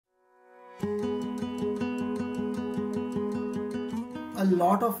A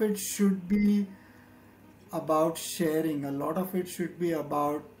lot of it should be about sharing, a lot of it should be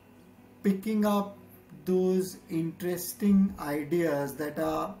about picking up those interesting ideas that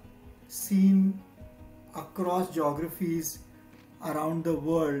are seen across geographies around the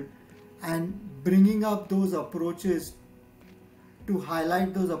world and bringing up those approaches to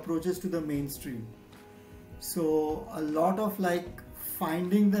highlight those approaches to the mainstream. So a lot of like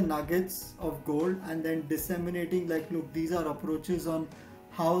finding the nuggets of gold and then disseminating like, look, these are approaches on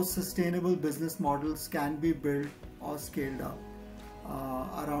how sustainable business models can be built or scaled up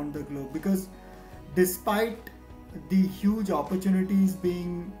around the globe. Because despite the huge opportunities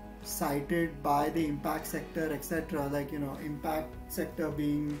being cited by the impact sector, etc., like, impact sector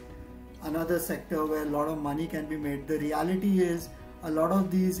being another sector where a lot of money can be made, the reality is a lot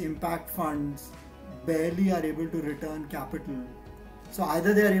of these impact funds barely are able to return capital. So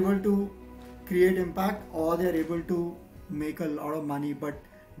either they are able to create impact or they are able to make a lot of money, but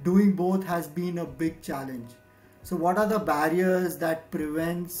doing both has been a big challenge. So what are the barriers that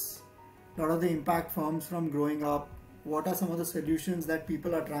prevents a lot of the impact firms from growing up? What are some of the solutions that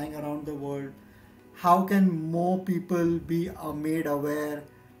people are trying around the world? How can more people be made aware?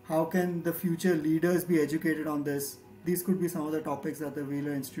 How can the future leaders be educated on this? These could be some of the topics that the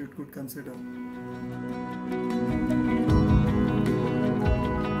Wheeler Institute could consider.